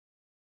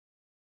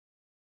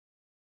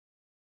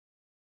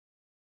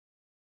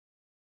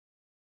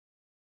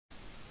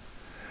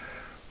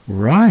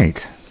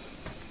Right,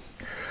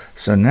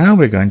 so now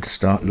we're going to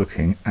start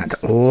looking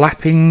at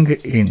lapping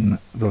in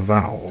the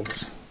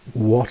valves.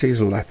 What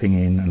is lapping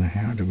in and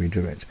how do we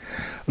do it?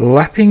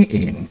 Lapping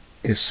in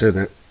is so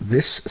that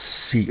this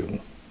seal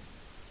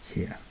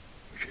here,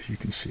 which as you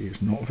can see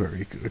is not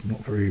very good,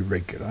 not very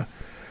regular,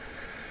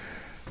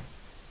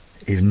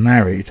 is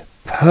married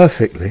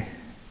perfectly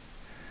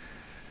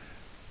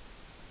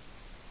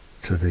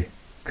to the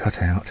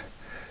cutout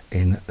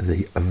in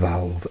the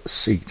valve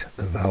seat.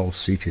 The valve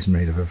seat is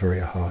made of a very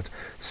hard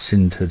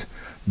sintered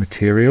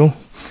material,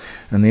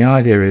 and the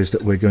idea is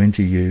that we're going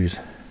to use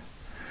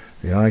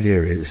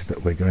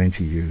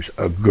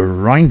a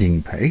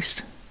grinding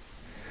paste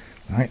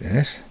like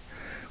this,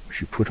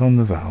 which you put on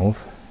the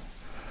valve,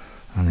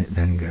 and it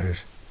then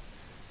goes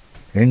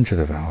into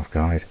the valve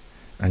guide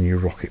and you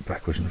rock it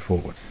backwards and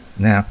forwards.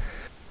 Now,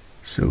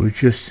 so we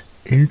just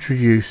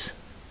introduce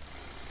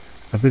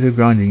a bit of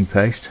grinding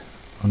paste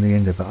on the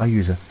end of it. I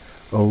use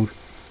old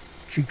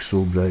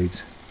jigsaw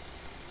blades.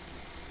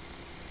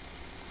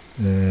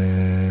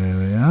 There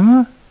we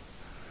are.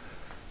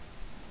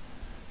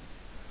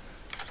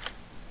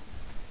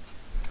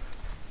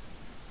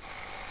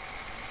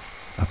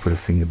 I'll put a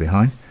finger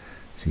behind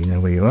so you know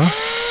where you are.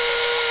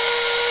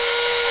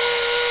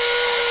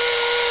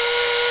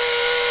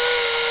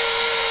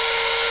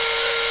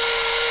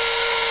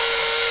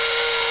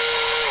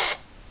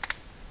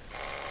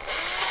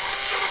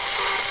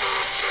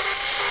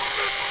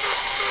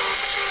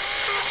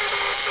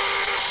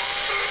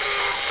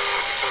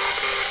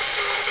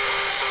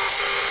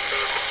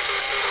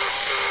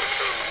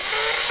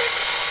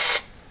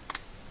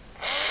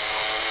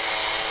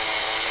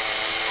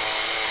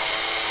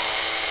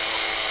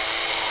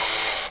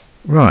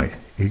 Right,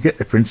 you get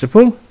the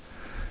principle.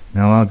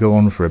 Now I'll go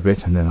on for a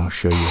bit and then I'll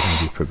show you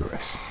how we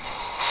progress.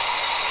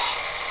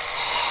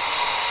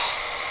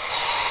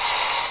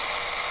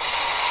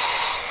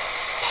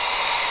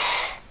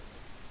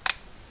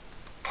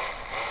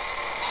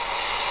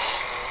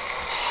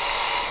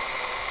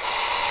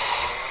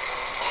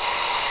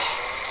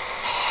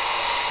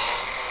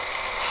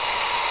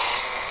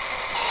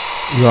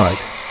 Right,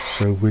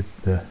 so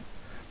with the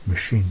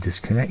machine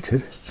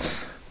disconnected,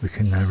 we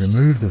can now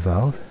remove the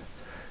valve.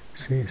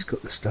 See, it's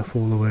got the stuff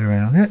all the way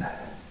around it.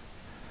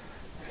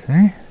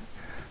 See?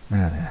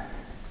 Now then.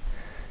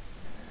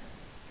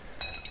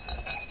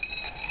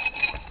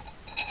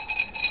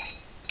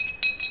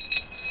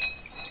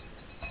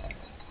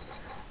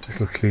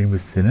 Just look clean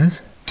with thinners.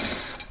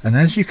 And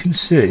as you can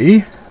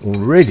see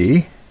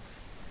already,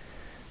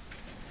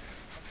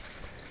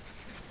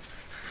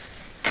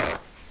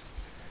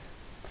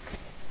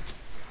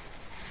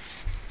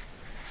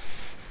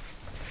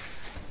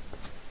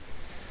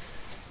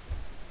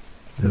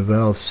 the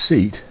valve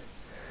seat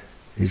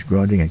is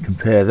grinding, and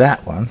compare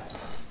that one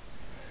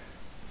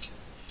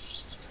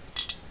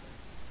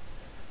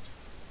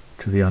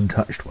to the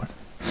untouched one.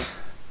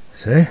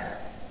 See?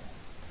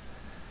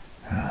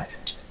 Right.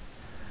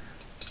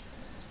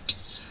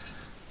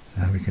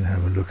 Now we can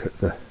have a look at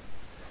the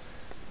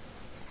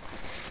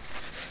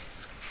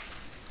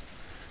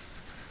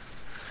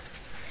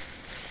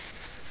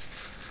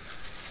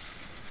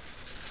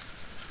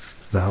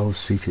valve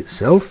seat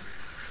itself.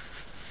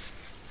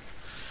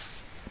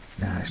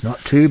 Now it's not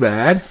too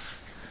bad.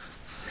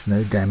 There's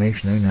no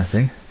damage, no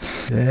nothing.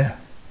 There.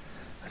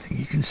 I think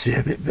you can see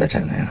a bit better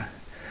now.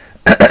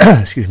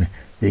 Excuse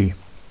me.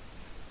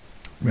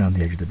 Around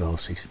the edge of the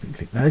valve seat has been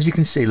clipped. Now as you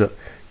can see, look,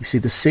 you see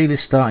the seal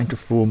is starting to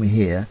form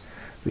here,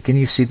 but can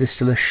you see there's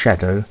still a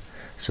shadow,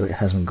 so it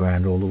hasn't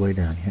ground all the way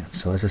down yet.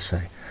 So as I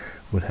say,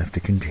 we'll have to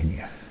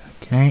continue.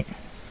 Okay.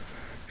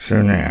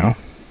 So now,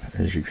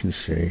 as you can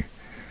see,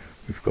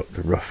 we've got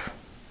the rough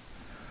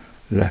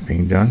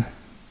lapping done.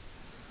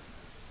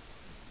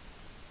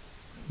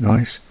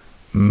 Nice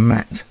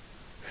matte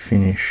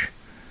finish,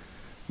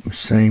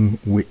 same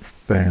width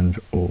band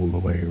all the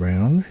way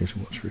around is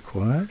what's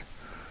required.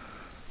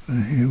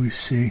 And here we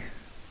see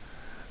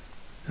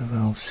the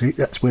valve seat.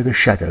 That's where the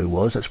shadow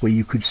was, that's where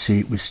you could see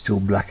it was still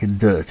black and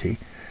dirty.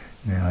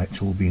 Now it's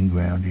all been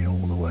ground in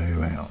all the way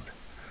around.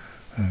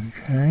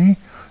 Okay,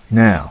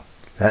 now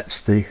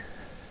that's the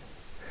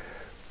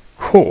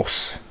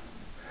coarse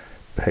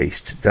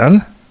paste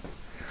done.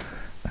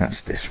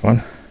 That's this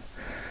one.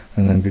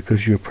 And then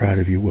because you're proud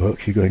of your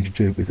work, you're going to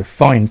do it with a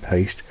fine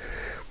paste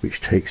which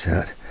takes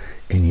out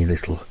any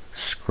little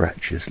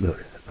scratches,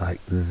 look,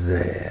 like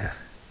there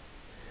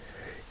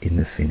in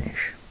the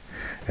finish.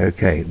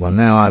 Okay, well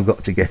now I've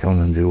got to get on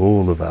and do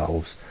all the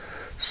valves,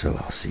 so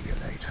I'll see you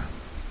later.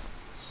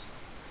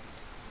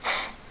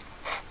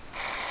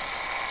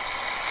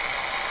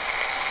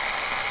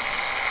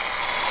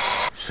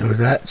 So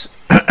that's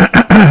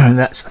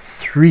that's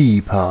 3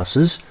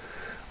 passes,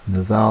 and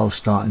the valve's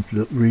starting to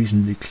look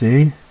reasonably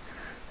clean.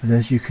 But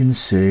as you can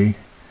see,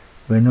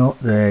 we're not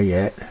there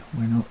yet,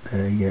 we're not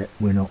there yet,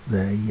 we're not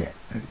there yet.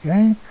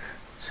 Okay,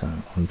 so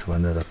on to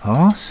another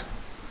pass.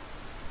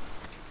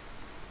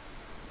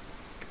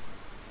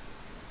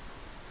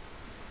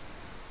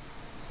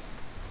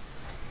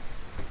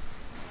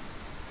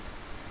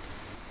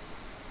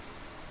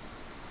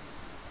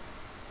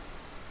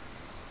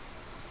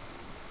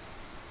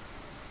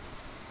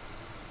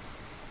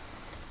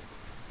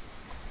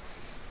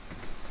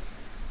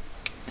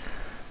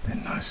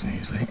 nice and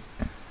easily.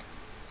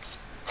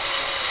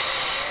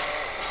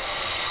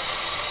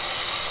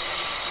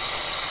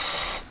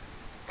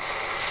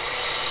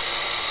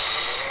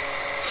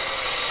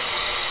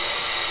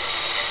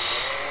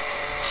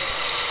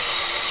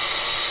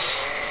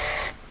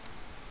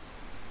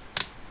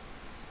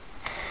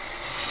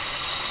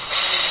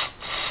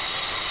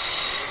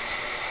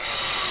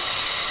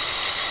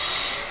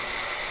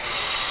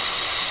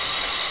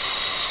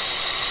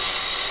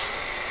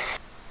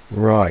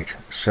 Right,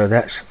 so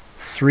that's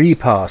 3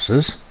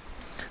 passes,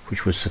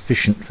 which was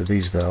sufficient for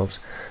these valves,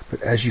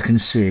 but as you can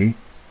see,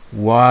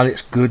 while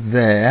it's good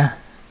there,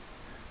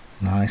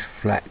 nice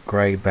flat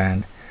grey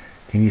band,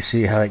 can you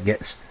see how it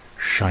gets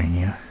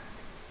shinier?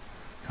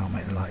 Can't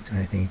make the light do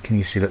anything. Can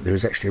you see that there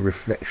is actually a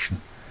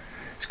reflection?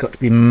 It's got to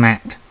be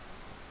matte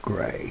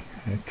grey,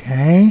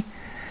 okay?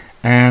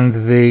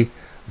 And the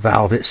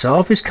valve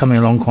itself is coming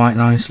along quite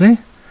nicely.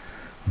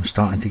 I'm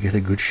starting to get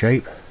a good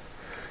shape.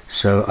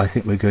 So I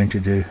think we're going to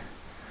do,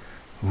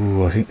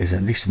 I think there's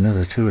at least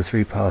another 2 or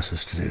 3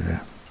 passes to do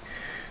there.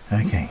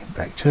 Okay,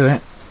 back to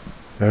it.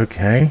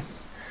 Okay,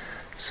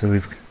 so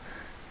we've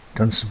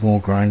done some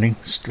more grinding,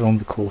 still on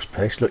the coarse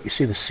paste. Look, you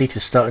see the seat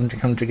is starting to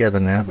come together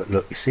now, but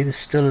look, you see there's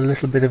still a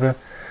little bit of a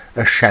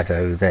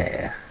shadow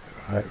there.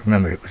 Right,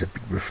 remember it was a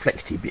big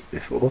reflecty bit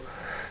before,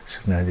 so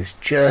now there's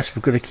just,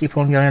 we've got to keep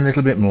on going a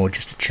little bit more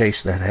just to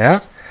chase that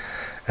out.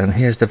 And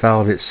here's the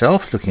valve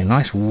itself, looking a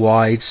nice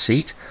wide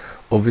seat.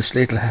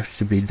 Obviously it'll have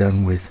to be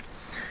done with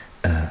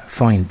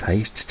fine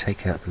paste to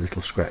take out the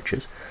little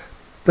scratches,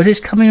 but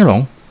it's coming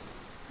along.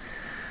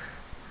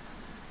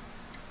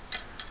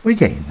 We're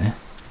getting there.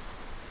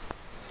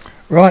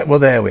 Right, well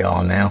there we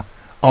are now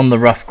on the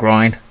rough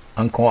grind.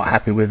 I'm quite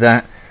happy with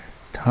that.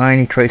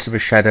 Tiny trace of a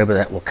shadow, but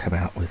that will come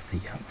out with the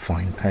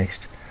fine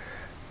paste,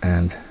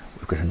 and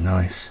we've got a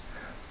nice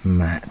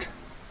matte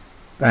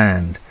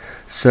band.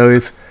 So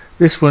if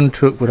this one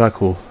took what I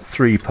call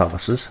 3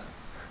 passes,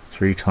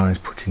 3 times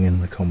putting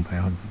in the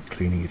compound and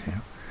cleaning it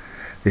out,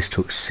 this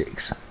took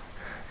 6.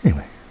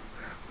 Anyway,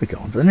 we go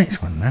on to the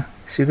next one now.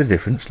 See the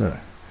difference? Look,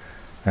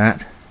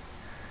 that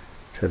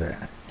to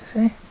that. You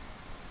see?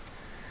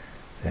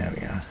 There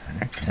we are.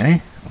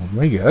 Okay, on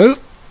we go.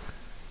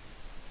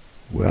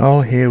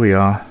 Well, here we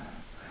are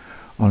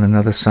on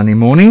another sunny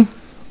morning.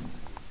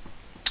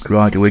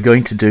 Right, we're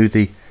going to do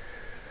the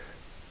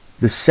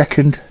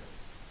second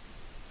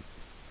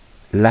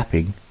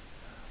lapping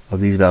of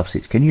these valve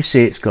seats. Can you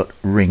see it's got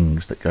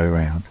rings that go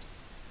around?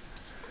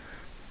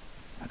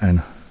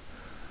 And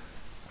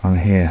on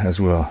here as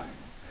well,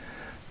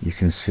 you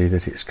can see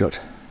that it's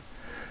got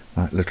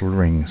like little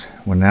rings.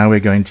 Well, now we're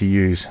going to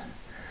use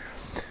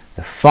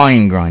the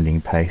fine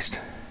grinding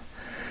paste,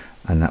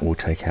 and that will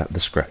take out the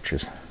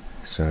scratches.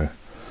 So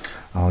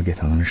I'll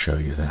get on and show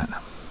you that.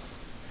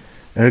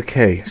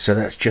 Okay, so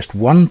that's just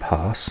 1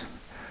 pass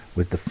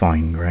with the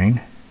fine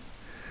grain.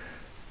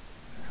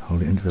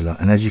 Hold it into the light,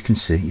 and as you can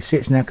see,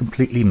 it's now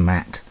completely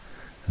matte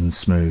and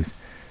smooth.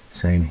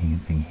 Same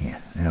thing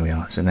here. There we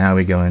are. So now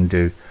we go and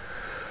do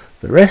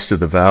the rest of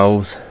the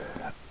valves,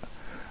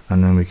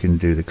 and then we can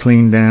do the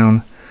clean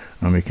down,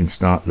 and we can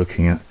start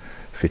looking at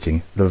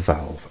fitting the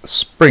valve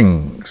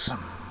springs.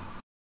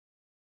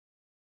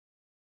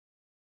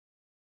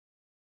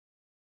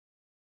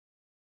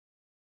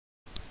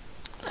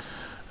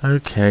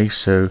 Okay,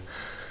 so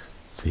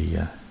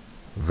the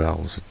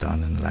valves are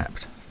done and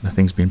lapped.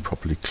 Nothing's been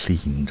properly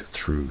cleaned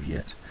through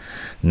yet.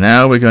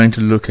 Now we're going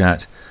to look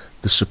at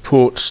the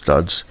support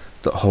studs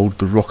that hold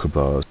the rocker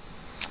bars.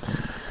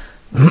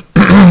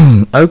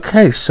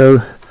 Okay, so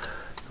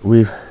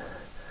we've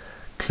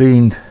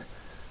cleaned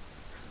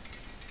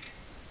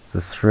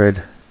the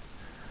thread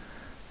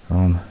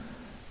on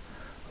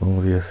all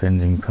the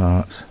offending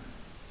parts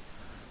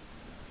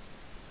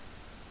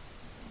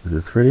with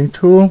the threading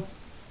tool,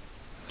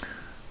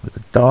 with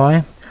the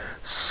die,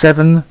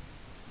 7mm,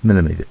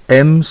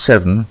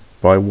 M7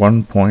 by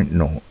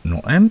 1.0,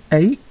 not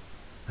M8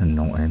 and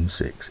not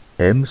M6,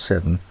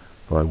 M7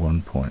 by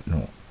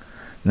 1.0.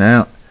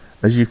 Now,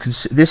 as you can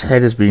see, this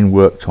head has been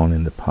worked on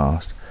in the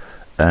past,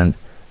 and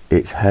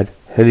it's had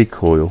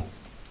helicoil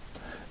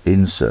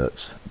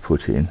inserts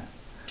put in,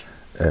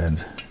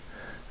 and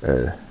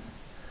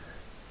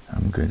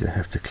I'm going to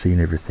have to clean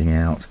everything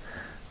out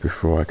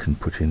before I can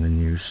put in the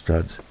new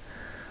studs.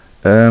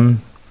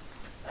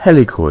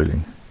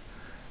 Helicoiling.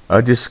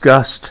 I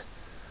discussed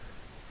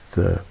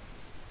the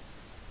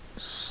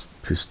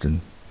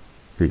piston,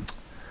 the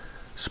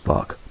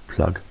spark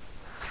plug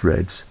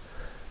threads.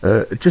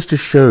 Just to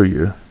show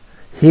you,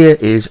 here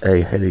is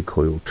a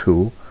helicoil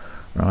tool.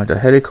 Right, a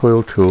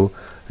helicoil tool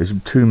is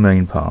 2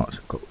 main parts.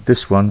 I've got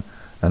this one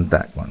and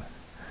that one,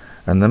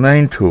 and the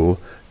main tool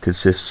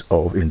consists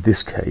of, in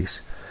this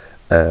case,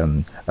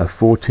 a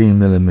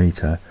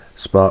 14mm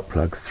spark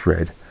plug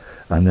thread,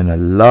 and then a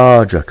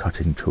larger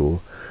cutting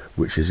tool,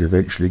 which is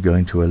eventually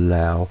going to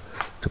allow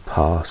to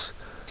pass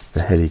the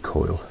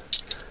helicoil.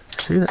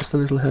 See, that's the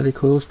little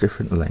helicoils,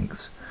 different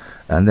lengths.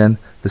 And then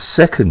the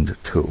second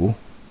tool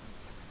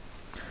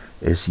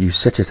is, you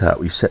set it up,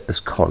 you set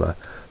this collar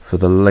for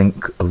the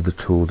length of the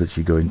tool that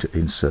you're going to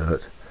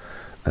insert,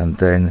 and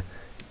then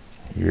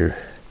you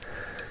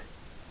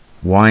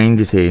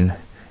wind it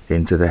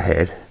into the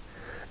head,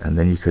 and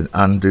then you can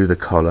undo the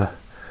collar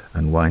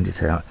and wind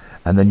it out,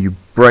 and then you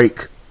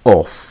break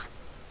off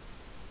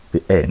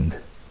the end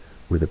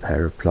with a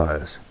pair of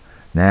pliers.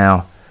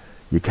 Now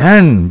you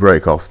can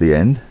break off the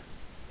end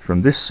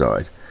from this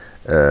side,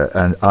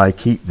 and I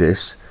keep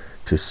this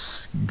to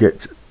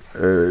get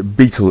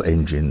beetle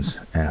engines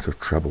out of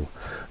trouble.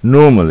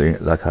 Normally,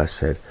 like I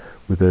said,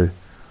 with a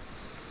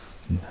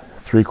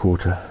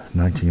 3/4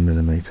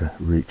 19mm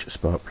reach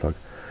spark plug,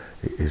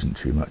 it isn't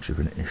too much of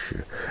an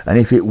issue. And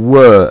if it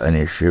were an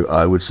issue,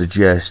 I would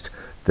suggest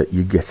that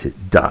you get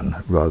it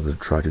done rather than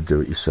try to do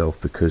it yourself,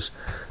 because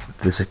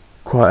there's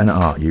quite an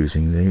art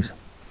using these.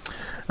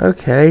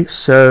 Okay,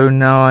 so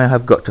now I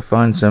have got to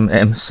find some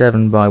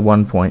M7 by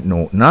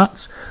 1.0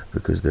 nuts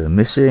because they're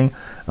missing,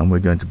 and we're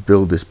going to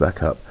build this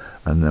back up,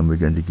 and then we're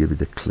going to give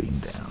it a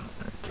clean down.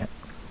 Okay,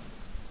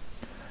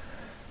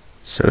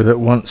 so that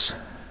once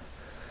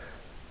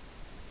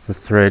the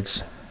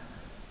threads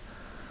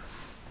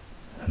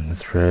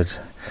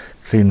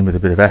clean them with a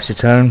bit of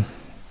acetone,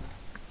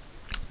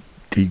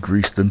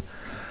 degrease them,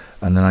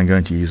 and then I'm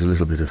going to use a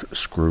little bit of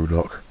screw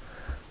lock,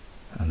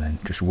 and then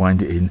just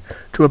wind it in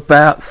to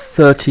about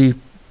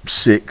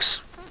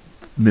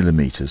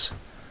 36mm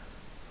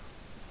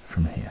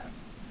from here.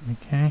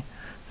 Okay,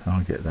 so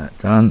I'll get that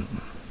done.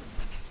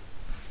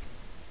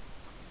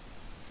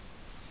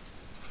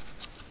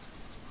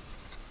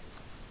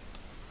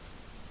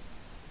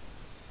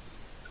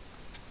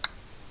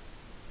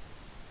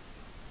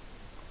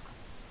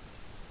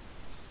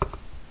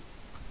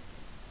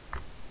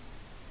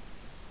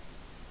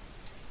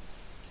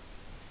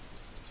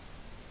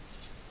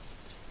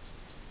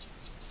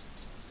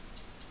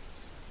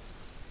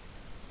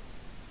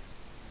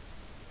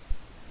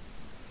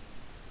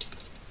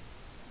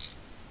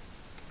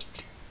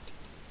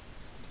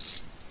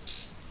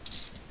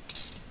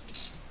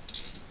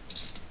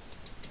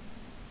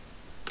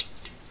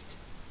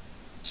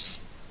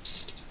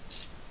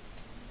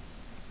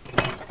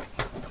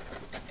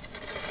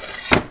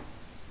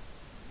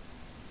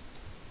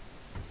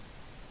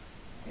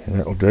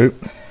 That'll do.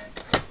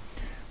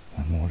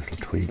 One more little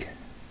tweak.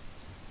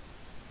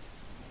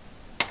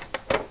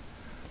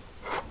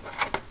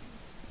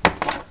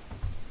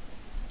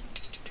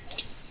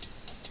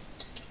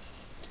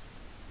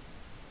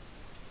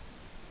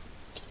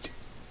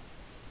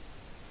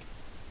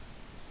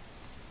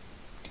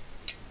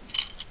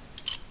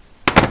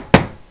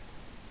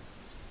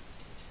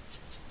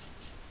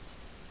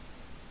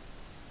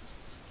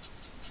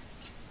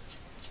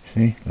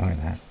 See,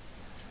 like that.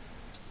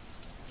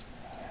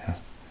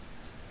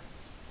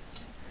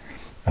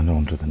 And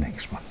on to the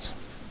next ones.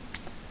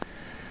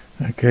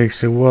 Okay,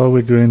 so while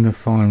we're doing the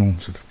final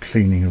sort of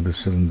cleaning of the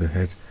cylinder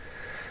head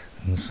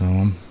and so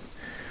on,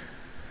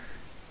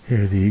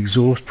 here are the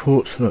exhaust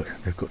ports. Look,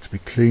 they've got to be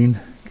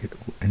clean. Get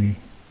any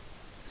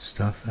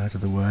stuff out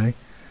of the way.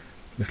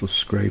 Little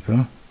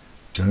scraper.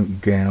 Don't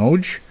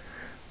gouge.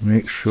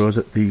 Make sure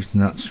that these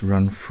nuts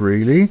run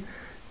freely.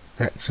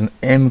 That's an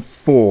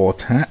M4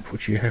 tap,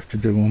 which you have to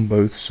do on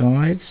both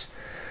sides.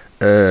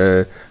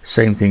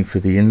 Same thing for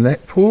the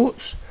inlet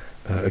ports.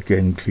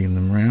 Again, clean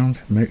them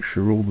round, make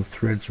sure all the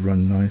threads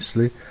run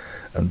nicely,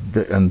 and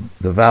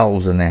the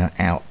valves are now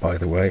out, by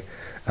the way,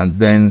 and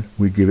then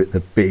we give it the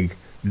big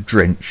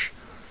drench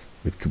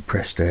with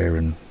compressed air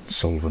and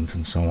solvent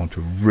and so on to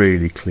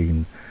really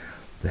clean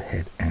the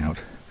head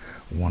out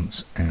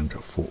once and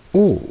for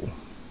all.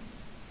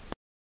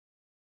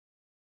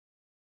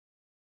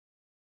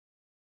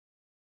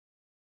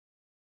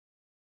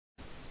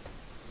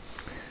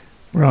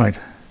 Right,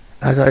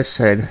 as I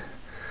said,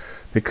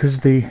 because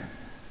the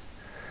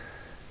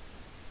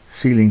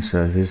sealing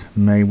surface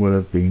may well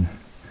have been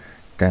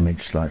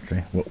damaged slightly,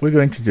 what we're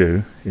going to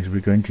do is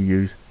we're going to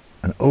use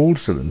an old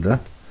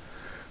cylinder,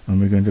 and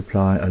we're going to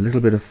apply a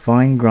little bit of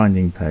fine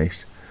grinding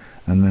paste,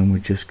 and then we're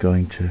just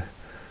going to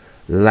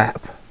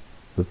lap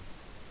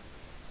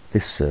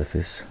this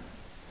surface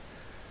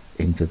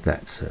into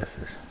that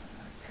surface.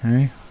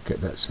 Okay, I'll get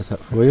that set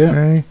up for you.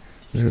 Okay,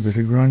 a little bit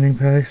of grinding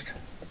paste,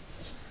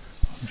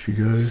 on she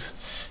goes.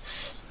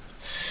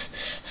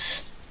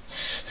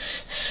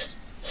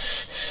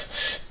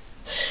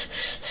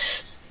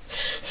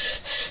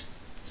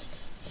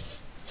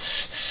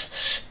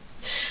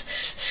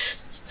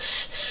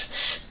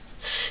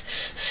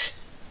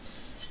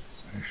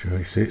 Sure,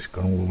 you see it's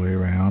gone all the way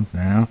around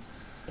now.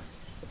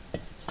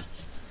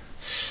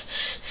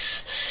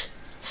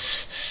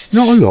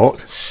 Not a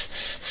lot.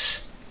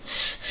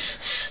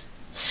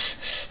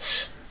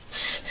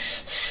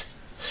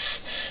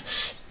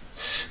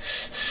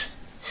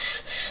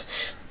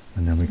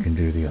 And then we can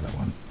do the other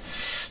one.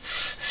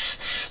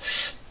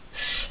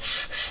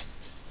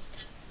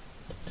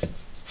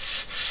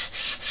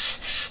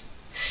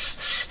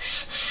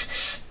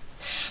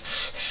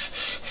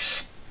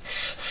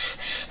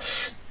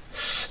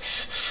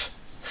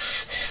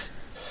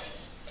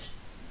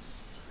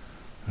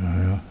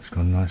 It's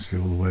gone nicely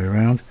all the way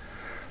around.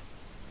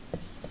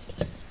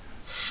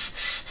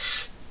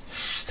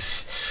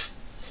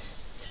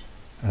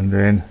 and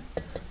then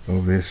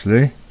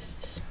obviously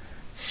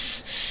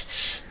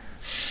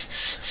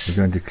we're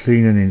going to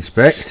clean and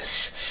inspect,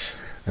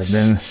 and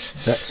then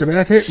that's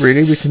about it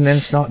really. We can then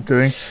start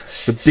doing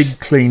the big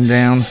clean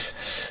down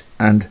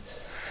and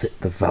fit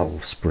the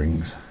valve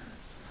springs.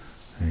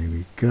 There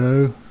we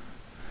go.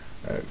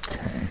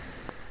 Okay,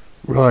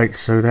 right,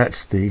 so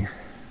that's the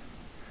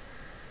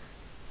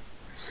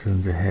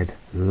cylinder head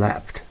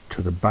lapped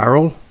to the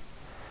barrel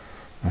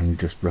and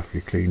just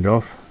roughly cleaned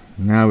off.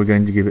 Now we're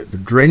going to give it the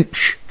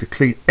drench to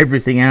clean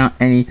everything out,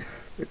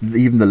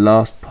 even the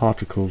last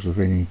particles of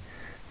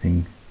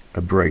anything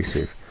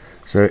abrasive.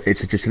 So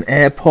it's just an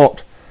air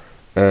pot,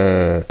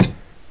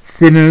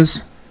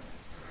 thinners.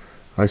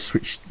 I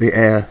switch the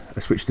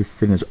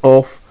thinners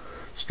off,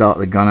 start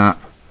the gun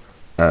up,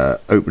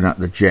 open up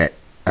the jet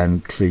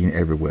and clean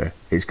everywhere.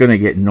 It's going to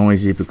get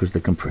noisy because the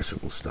compressor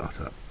will start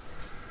up.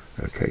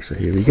 Okay, so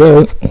here we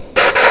go.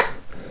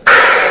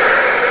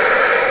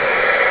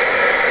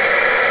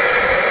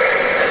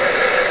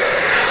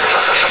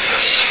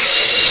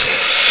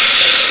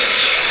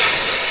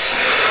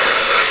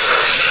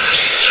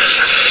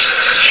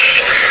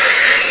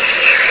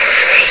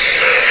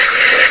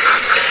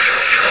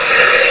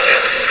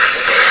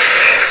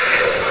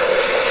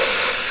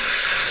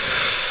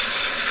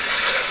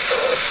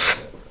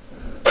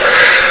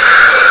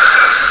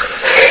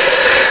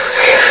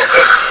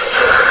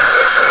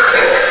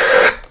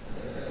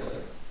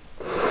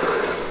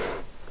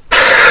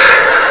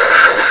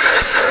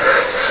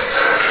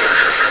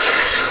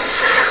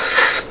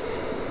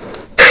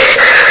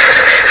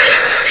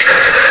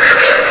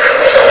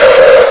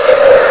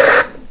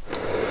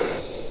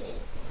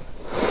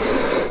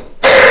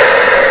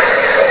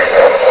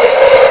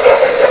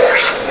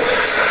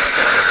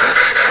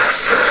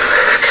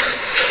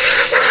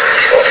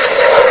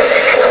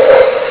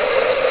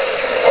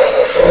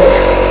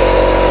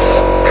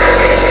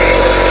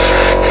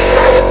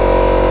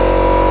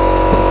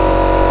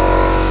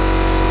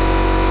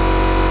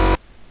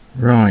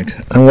 Right,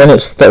 and when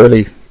it's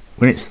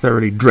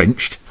thoroughly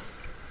drenched,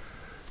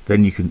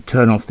 then you can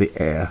turn off the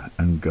air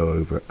and go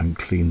over and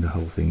clean the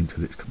whole thing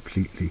until it's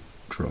completely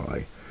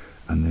dry,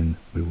 and then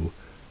we will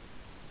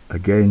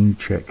again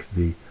check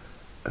the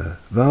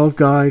valve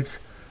guides,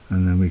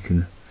 and then we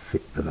can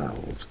fit the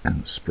valves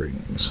and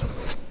springs.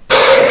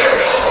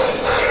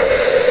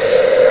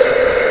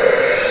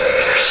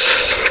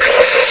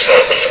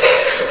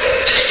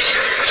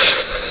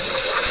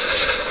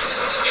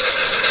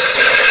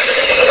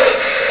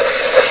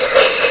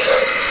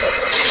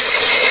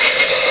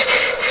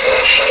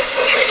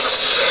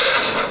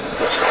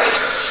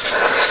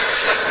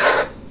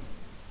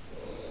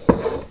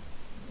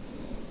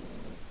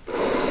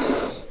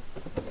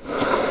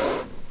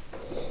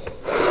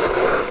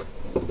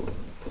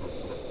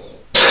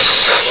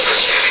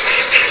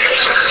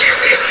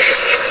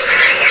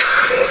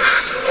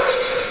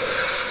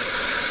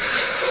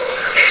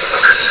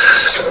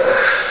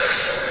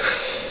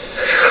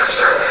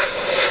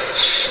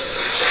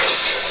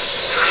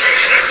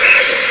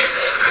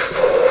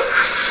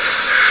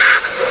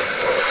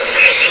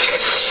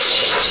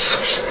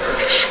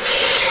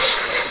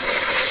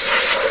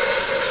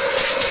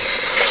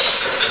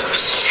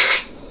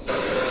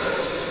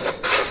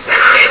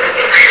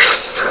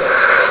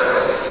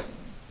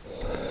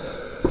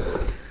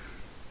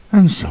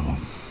 And so on.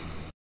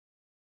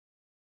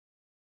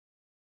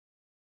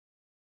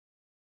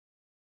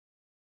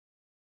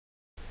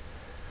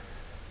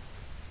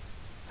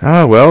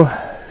 Ah well,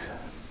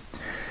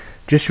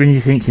 just when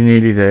you think you're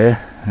nearly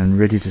there and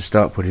ready to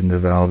start putting the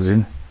valves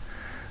in,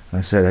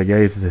 I said I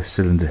gave the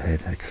cylinder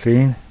head a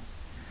clean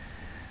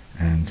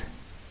and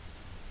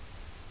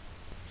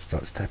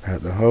start to tap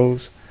out the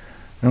holes.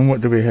 And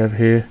what do we have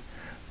here?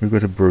 We've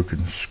got a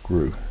broken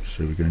screw,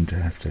 so we're going to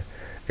have to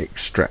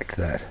extract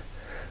that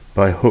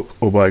by hook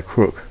or by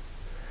crook.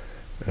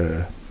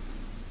 We'll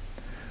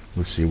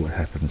see what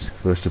happens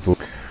first of all.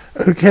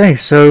 Okay,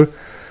 so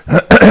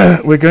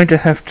we're going to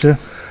have to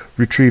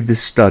retrieve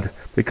this stud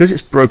because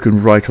it's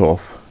broken right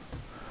off.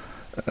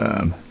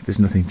 There's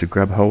nothing to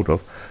grab hold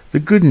of. The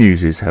good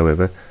news is,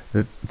 however,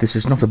 that this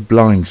is not a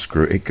blind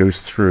screw. It goes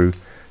through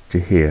to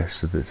here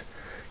so that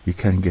you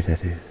can get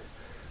at it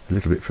a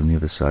little bit from the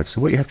other side. So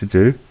what you have to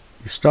do,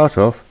 you start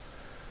off,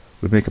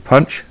 we make a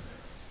punch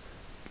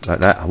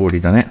like that. I've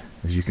already done it,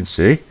 as you can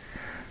see.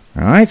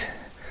 Alright,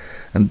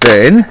 and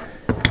then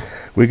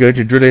we're going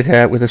to drill it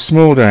out with a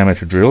small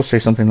diameter drill, say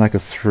something like a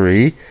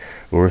 3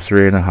 or a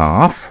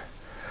 3.5,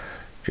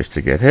 just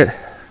to get it.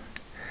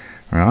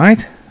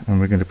 Right, and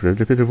we're going to put a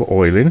little bit of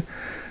oil in,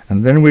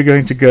 and then we're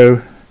going to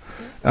go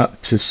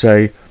up to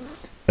say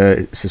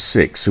it's a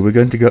 6, so we're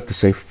going to go up to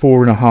say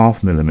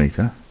 4.5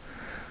 millimeter,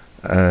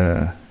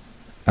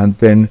 and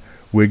then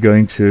we're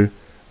going to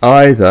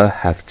either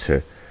have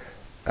to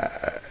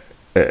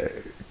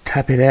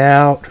tap it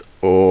out,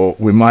 or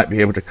we might be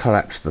able to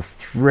collapse the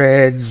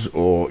threads,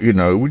 or you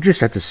know, we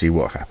just have to see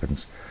what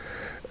happens.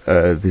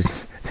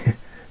 There's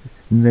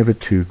never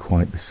two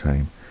quite the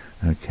same.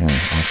 Okay, I'll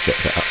set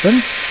that up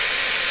then.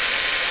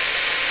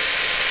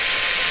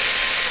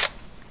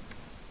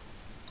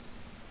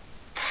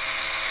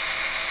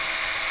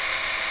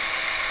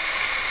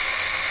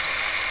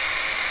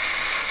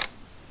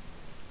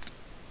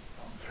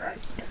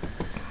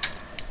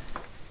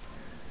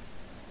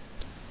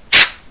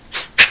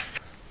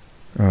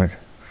 Right,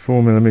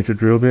 4mm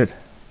drill bit,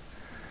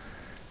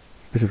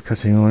 bit of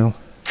cutting oil.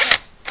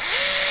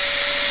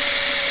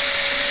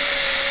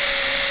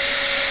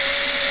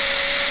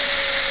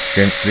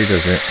 Gently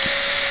does it.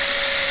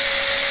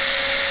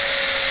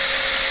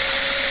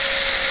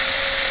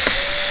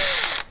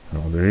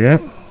 Oh, there you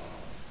go.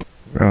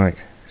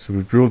 Right, so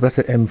we've drilled that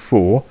at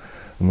M4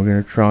 and we're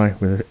going to try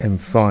with an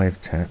M5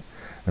 tap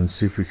and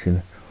see if we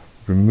can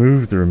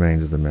remove the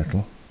remains of the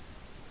metal,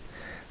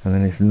 and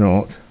then if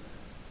not,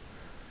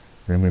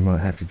 then we might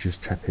have to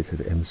just tap it at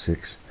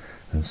M6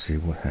 and see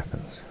what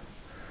happens.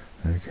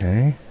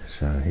 Okay,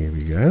 so here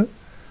we go.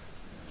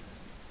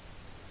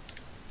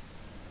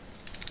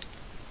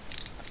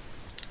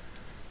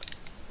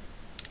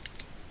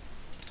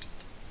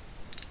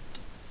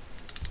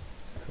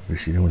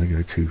 Obviously you don't want to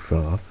go too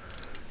far.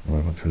 I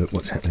want to look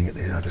what's happening at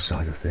the other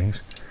side of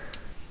things.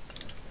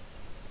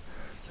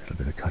 A little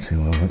bit of cutting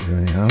oil won't do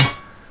any harm.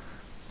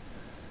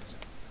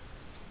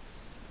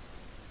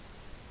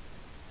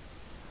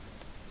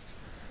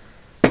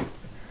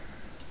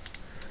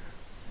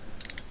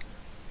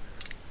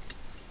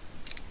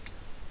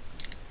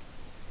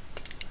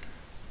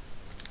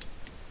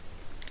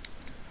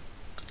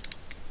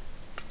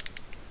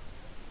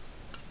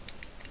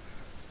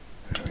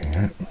 There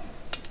we go.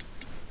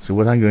 So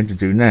what I'm going to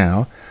do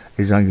now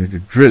is I'm going to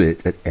drill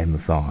it at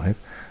M5,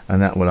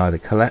 and that will either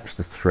collapse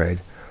the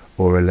thread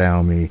or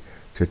allow me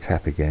to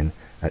tap again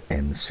at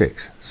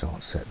M6. So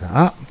I'll set that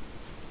up.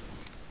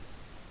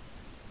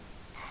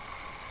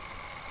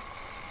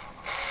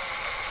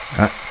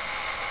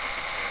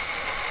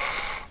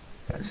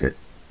 That's it.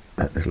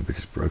 That little bit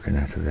is broken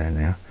out of there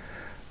now.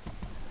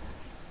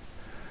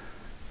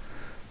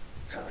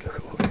 So look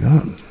at what we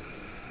got.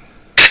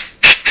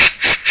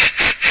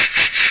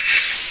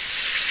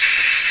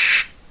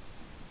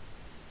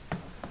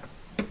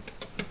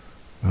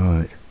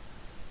 Right,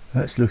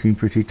 that's looking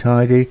pretty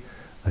tidy.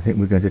 I think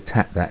we're going to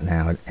tap that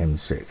now at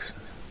M6.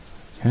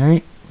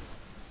 Okay,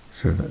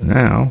 so that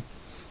now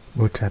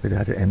we'll tap it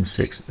out at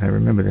M6. Now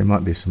remember, there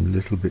might be some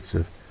little bits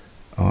of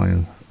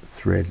iron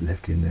thread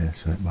left in there,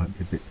 so it might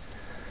be a bit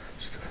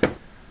sort of,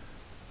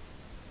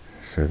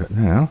 so that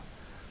now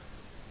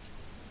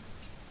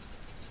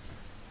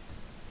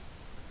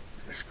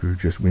the screw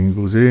just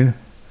wingles in.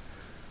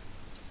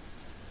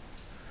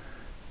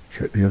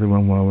 Check the other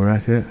one while we're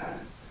at it,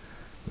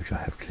 which I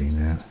have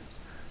cleaned out.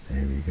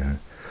 There we go.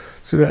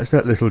 So that's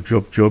that little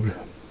job.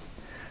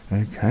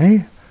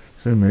 Okay,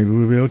 so maybe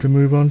we'll be able to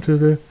move on to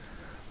the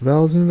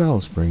valves and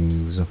valve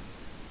springs.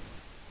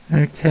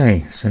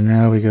 Okay, so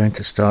now we're going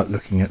to start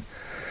looking at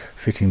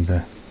fitting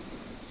the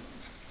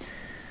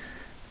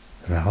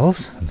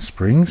valves and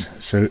springs.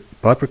 So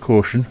by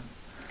precaution,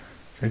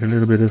 take a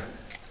little bit of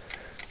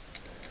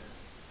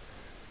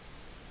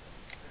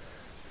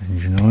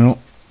engine oil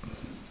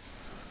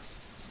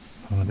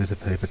on a bit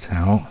of paper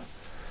towel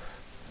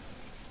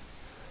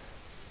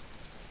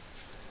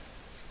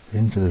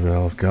into the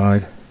valve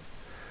guide.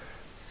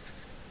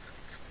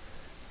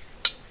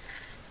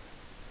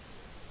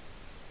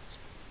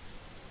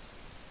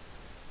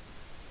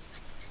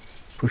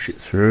 Push it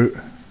through.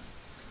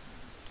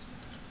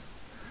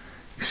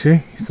 You see,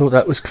 you thought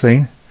that was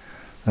clean.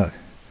 Look.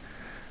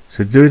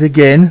 So do it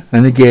again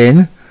and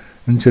again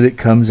until it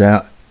comes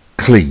out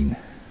clean.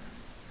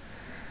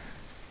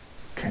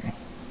 Okay,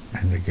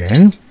 and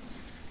again.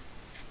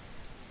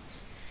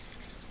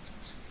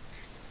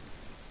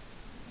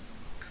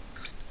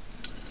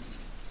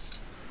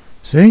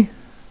 See?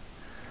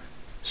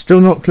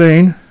 Still not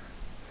clean.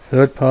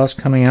 Third pass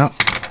coming out.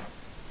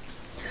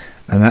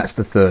 And that's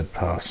the third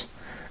pass.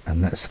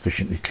 And that's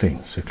sufficiently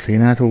clean. So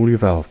clean out all your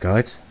valve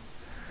guides.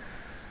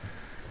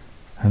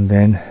 And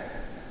then,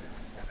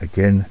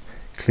 again,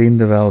 clean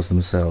the valves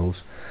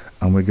themselves.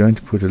 And we're going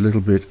to put a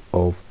little bit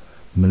of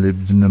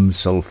molybdenum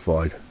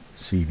sulfide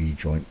CV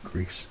joint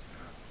grease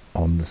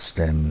on the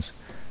stems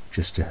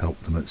just to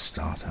help them at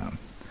startup.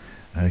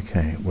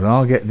 Okay, well,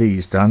 I'll get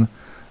these done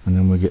and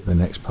then we'll get the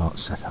next part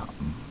set up.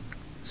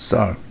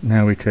 So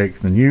now we take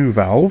the new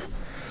valve,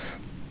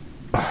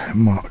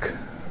 mark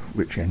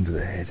which end of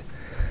the head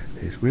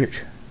is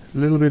which, a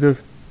little bit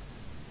of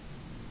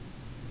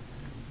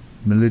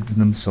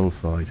molybdenum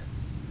sulfide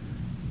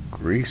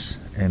grease,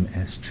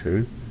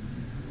 MS2,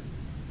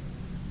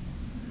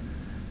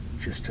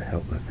 just to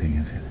help the thing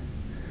as it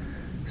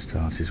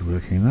starts its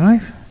working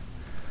life.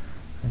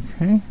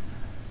 Okay.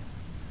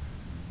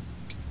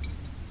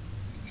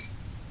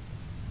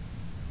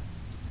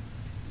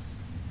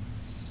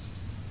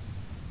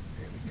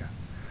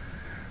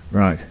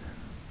 Right,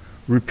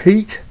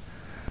 repeat,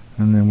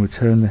 and then we'll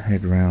turn the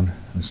head round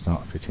and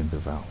start fitting the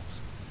valves.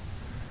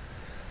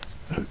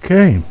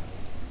 Okay,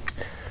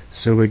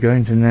 so we're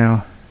going to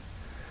now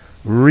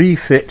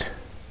refit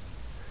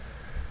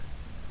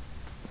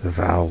the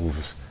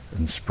valves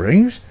and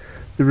springs,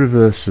 the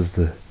reverse of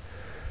the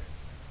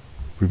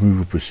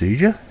removal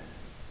procedure.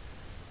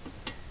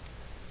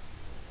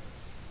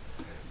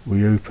 We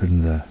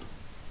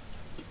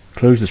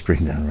close the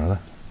spring down rather,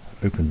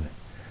 open the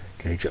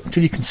gauge up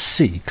until you can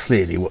see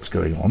clearly what's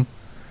going on.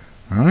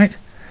 Alright,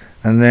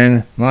 And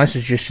then my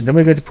suggestion, then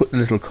we're going to put the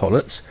little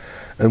collets,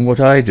 and what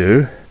I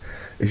do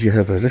is you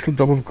have a little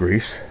dab of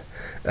grease,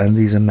 and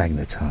these are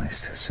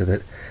magnetized so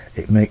that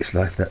it makes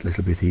life that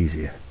little bit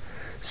easier.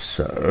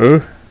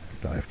 So,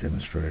 live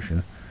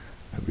demonstration,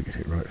 hope we get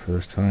it right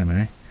first time,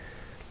 eh?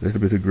 A little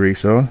bit of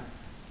grease on.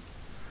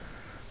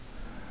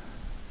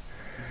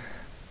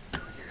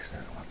 Use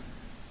that one.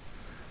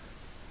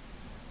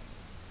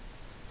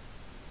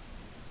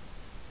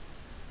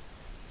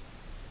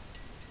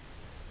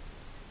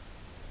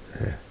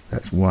 There,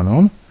 that's one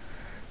on,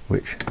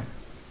 which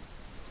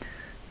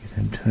you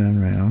then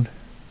turn round,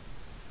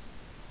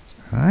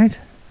 right,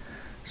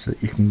 so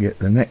that you can get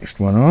the next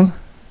one on.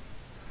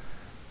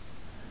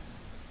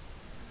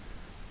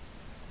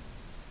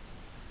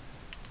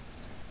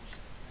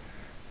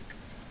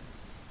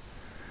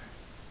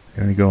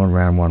 You're only going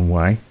round one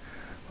way,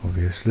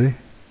 obviously.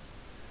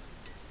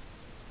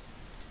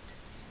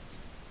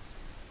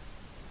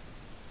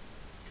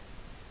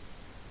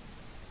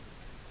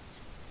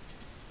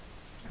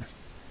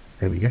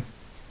 There we go.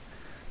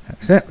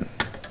 That's it.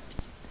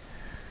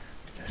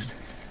 Just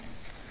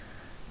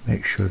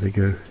make sure they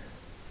go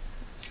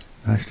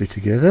nicely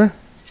together,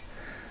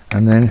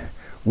 and then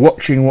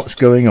watching what's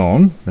going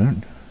on.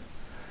 Don't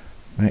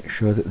make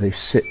sure that they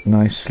sit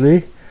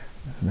nicely.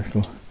 A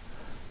little.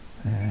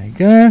 There you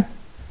go.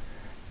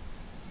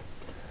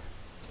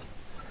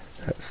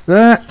 That's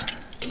that.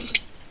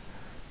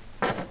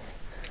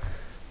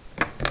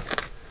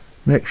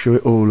 Make sure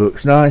it all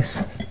looks nice,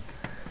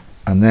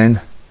 and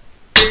then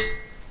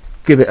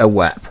give it a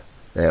whap.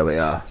 There we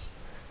are.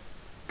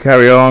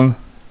 Carry on.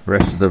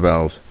 Rest of the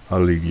valves, I'll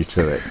leave you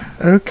to it.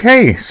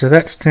 Okay, so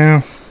that's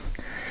now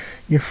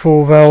your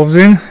 4 valves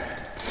in.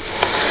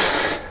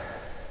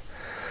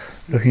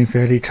 Looking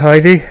fairly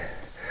tidy.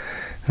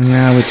 And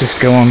now we just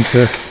go on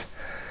to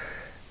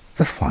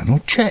the final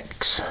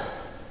checks.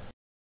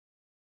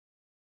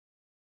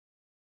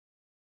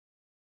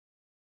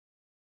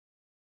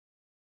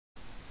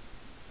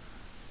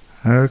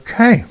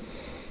 Okay,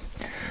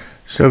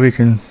 so we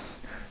can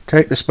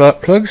take the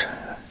spark plugs.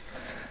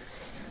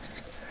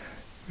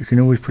 You can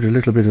always put a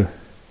little bit of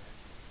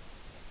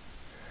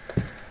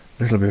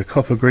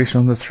copper grease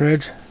on the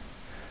threads,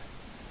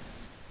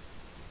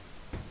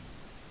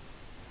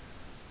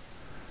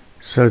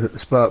 so that the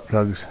spark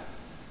plugs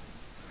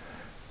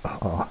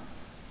are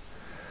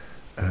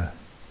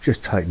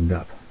just tightened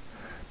up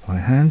by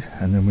hand.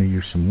 And then we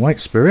use some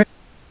white spirit.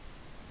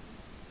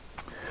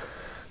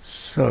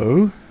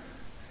 So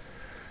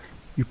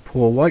you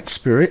pour white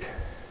spirit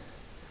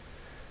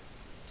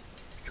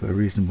to a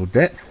reasonable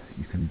depth.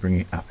 You can bring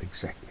it up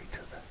exactly to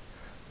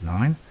the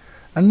line,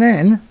 and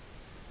then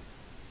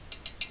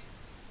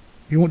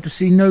you want to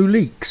see no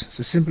leaks. It's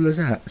as simple as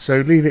that. So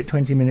leave it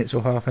 20 minutes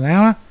or half an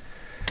hour,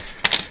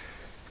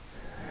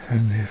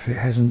 and if it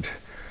hasn't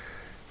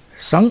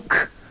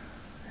sunk,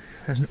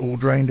 hasn't all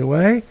drained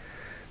away,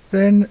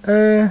 then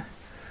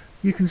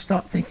you can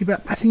start thinking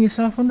about patting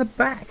yourself on the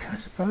back, I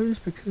suppose,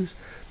 because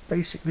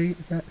basically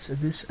that's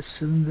this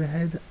cylinder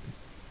head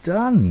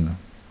done.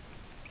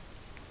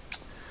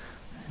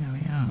 There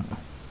we are.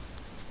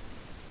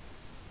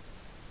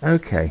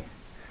 Okay,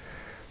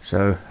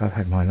 so I've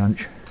had my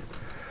lunch,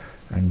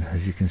 and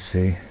as you can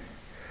see,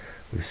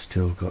 we've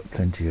still got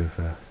plenty of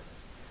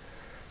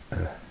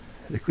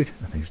liquid.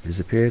 Nothing's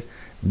disappeared,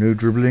 no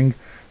dribbling,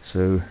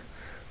 so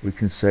we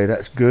can say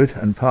that's good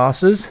and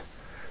passes.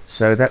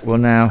 So that will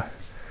now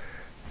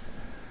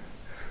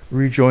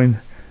rejoin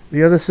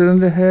the other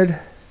cylinder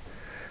head,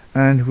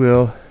 and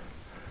we'll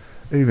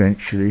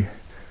eventually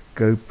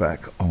go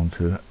back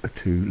onto a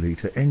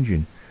 2-litre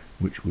engine,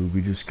 which we'll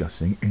be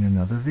discussing in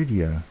another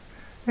video.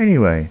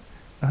 Anyway,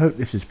 I hope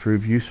this has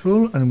proved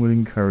useful and will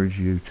encourage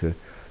you to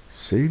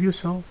save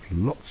yourself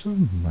lots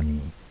of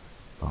money.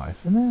 Bye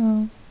for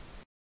now.